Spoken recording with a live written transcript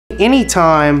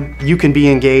Anytime you can be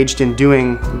engaged in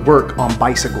doing work on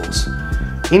bicycles,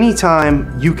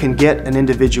 anytime you can get an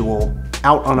individual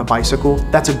out on a bicycle,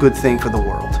 that's a good thing for the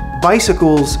world.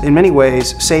 Bicycles, in many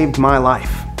ways, saved my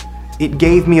life. It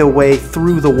gave me a way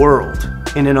through the world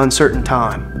in an uncertain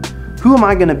time. Who am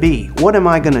I gonna be? What am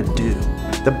I gonna do?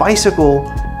 The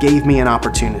bicycle gave me an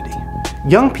opportunity.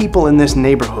 Young people in this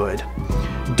neighborhood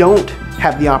don't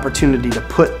have the opportunity to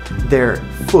put their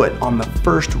foot on the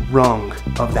first rung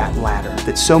of that ladder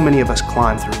that so many of us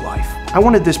climb through life. I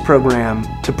wanted this program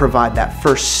to provide that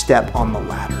first step on the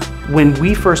ladder. When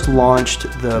we first launched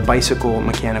the bicycle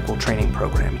mechanical training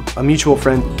program, a mutual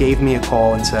friend gave me a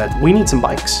call and said, we need some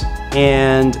bikes.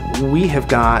 And we have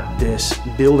got this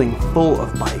building full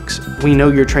of bikes. We know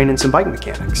you're training some bike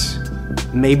mechanics.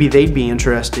 Maybe they'd be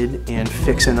interested in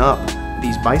fixing up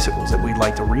these bicycles that we'd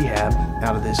like to rehab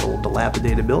out of this old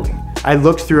dilapidated building. I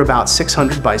looked through about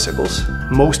 600 bicycles,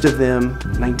 most of them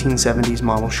 1970s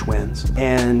model Schwinn's.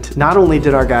 And not only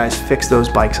did our guys fix those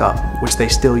bikes up, which they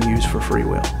still use for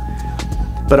Freewheel,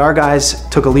 but our guys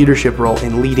took a leadership role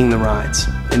in leading the rides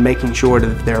and making sure that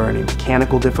if there are any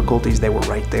mechanical difficulties, they were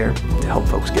right there to help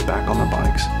folks get back on their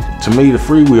bikes. To me, the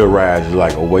Freewheel rides is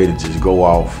like a way to just go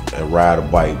off and ride a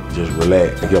bike, just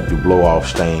relax, help you blow off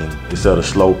steam. It's at a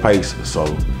slow pace, so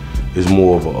it's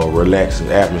more of a relaxing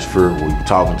atmosphere where you're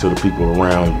talking to the people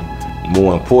around you.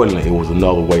 More importantly, it was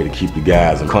another way to keep the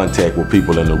guys in contact with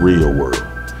people in the real world,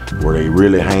 where they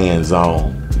really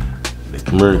hands-on. The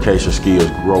communication skills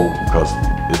grow because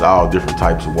it's all different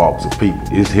types of walks of people.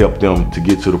 It's helped them to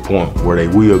get to the point where they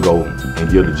will go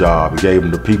and get a job. It gave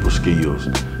them the people skills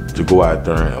to go out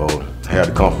there and have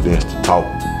the confidence to talk.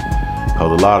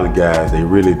 Because a lot of the guys, they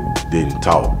really didn't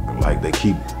talk. Like, they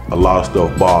keep a lot of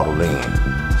stuff bottled in.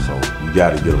 So you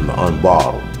gotta get them to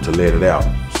unbottle, to let it out,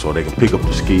 so they can pick up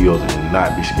the skills and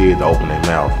not be scared to open their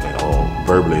mouth and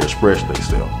verbally express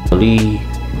themselves. Lee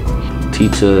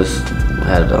teach us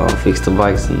how to fix the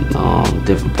bikes and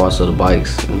different parts of the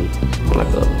bikes, and like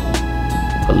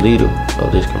a leader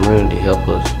of this community, help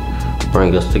us,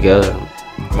 bring us together.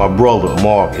 My brother,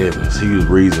 Mark Evans, he was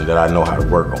the reason that I know how to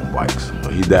work on bikes.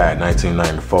 He died in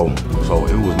 1994, so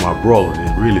it was my brother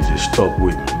that really just stuck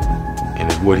with me.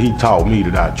 And it's what he taught me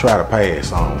that I try to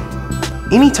pass on.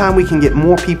 Anytime we can get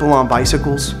more people on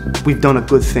bicycles, we've done a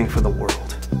good thing for the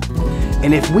world.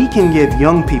 And if we can give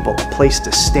young people a place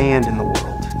to stand in the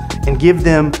world and give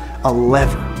them a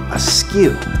lever, a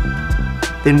skill,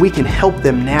 then we can help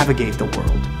them navigate the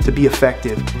world to be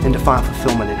effective and to find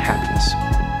fulfillment and happiness.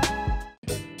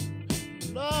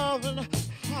 Love and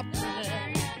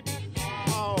happiness.